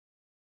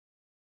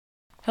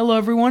Hello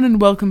everyone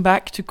and welcome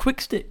back to Quick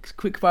Sticks,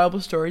 quick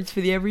Bible stories for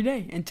the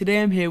everyday. And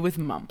today I'm here with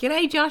Mum.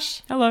 G'day,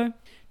 Josh. Hello.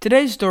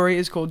 Today's story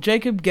is called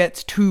Jacob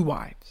Gets Two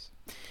Wives.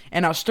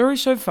 In our story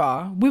so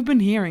far, we've been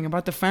hearing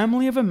about the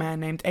family of a man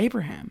named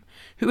Abraham,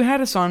 who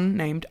had a son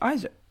named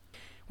Isaac.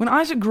 When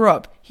Isaac grew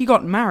up, he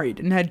got married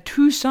and had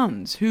two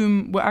sons,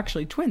 whom were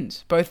actually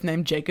twins, both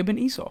named Jacob and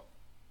Esau.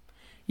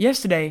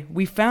 Yesterday,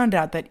 we found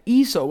out that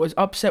Esau was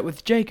upset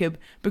with Jacob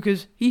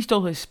because he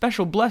stole his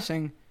special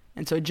blessing,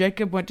 and so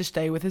Jacob went to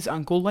stay with his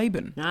uncle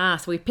Laban.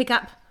 So we pick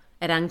up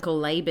at Uncle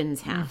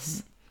Laban's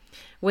house.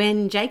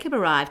 When Jacob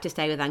arrived to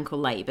stay with Uncle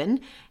Laban,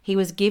 he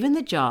was given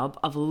the job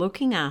of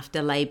looking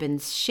after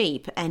Laban's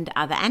sheep and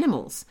other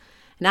animals.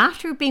 And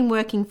after he'd been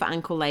working for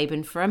Uncle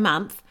Laban for a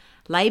month,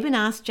 Laban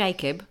asked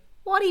Jacob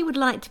what he would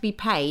like to be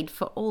paid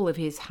for all of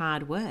his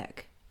hard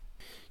work.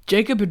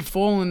 Jacob had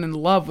fallen in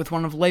love with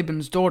one of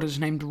Laban's daughters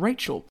named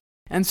Rachel,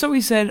 and so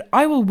he said,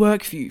 "I will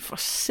work for you for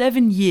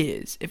 7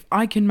 years if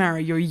I can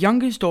marry your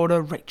youngest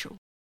daughter, Rachel."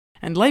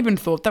 And Laban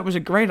thought that was a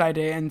great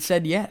idea and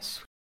said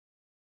yes.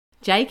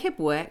 Jacob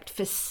worked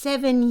for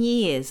 7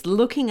 years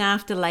looking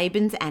after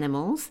Laban's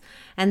animals,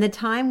 and the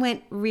time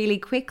went really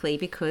quickly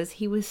because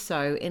he was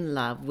so in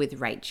love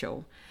with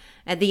Rachel.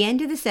 At the end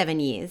of the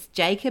 7 years,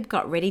 Jacob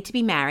got ready to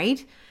be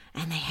married,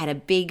 and they had a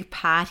big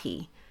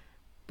party.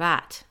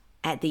 But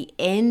at the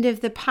end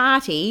of the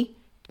party,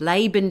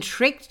 Laban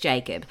tricked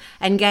Jacob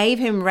and gave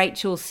him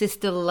Rachel's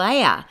sister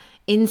Leah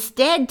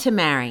instead to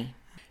marry.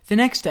 The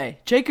next day,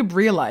 Jacob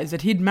realized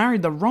that he'd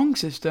married the wrong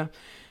sister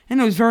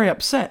and was very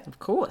upset. Of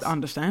course.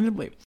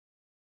 Understandably.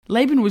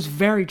 Laban was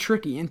very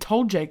tricky and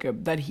told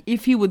Jacob that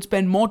if he would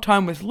spend more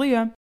time with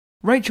Leah,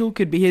 Rachel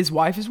could be his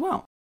wife as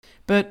well.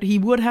 But he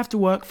would have to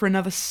work for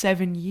another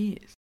 7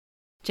 years.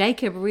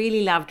 Jacob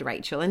really loved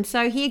Rachel, and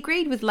so he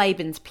agreed with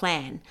Laban's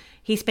plan.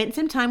 He spent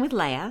some time with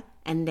Leah,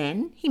 and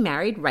then he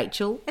married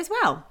Rachel as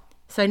well.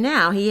 So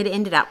now he had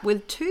ended up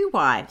with 2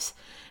 wives.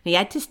 He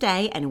had to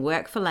stay and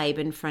work for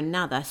Laban for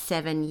another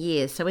 7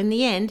 years. So in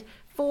the end,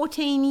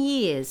 14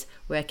 years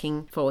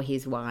working for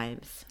his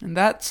wives. And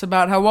that's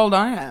about how old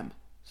I am.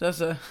 So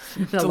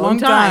it's a long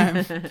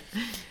time.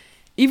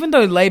 Even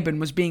though Laban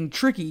was being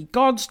tricky,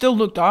 God still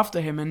looked after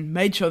him and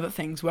made sure that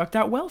things worked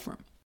out well for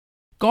him.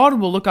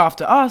 God will look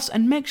after us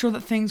and make sure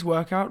that things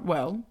work out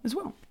well as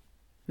well.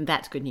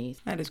 That's good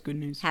news. That is good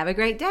news. Have a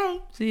great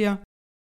day. See ya.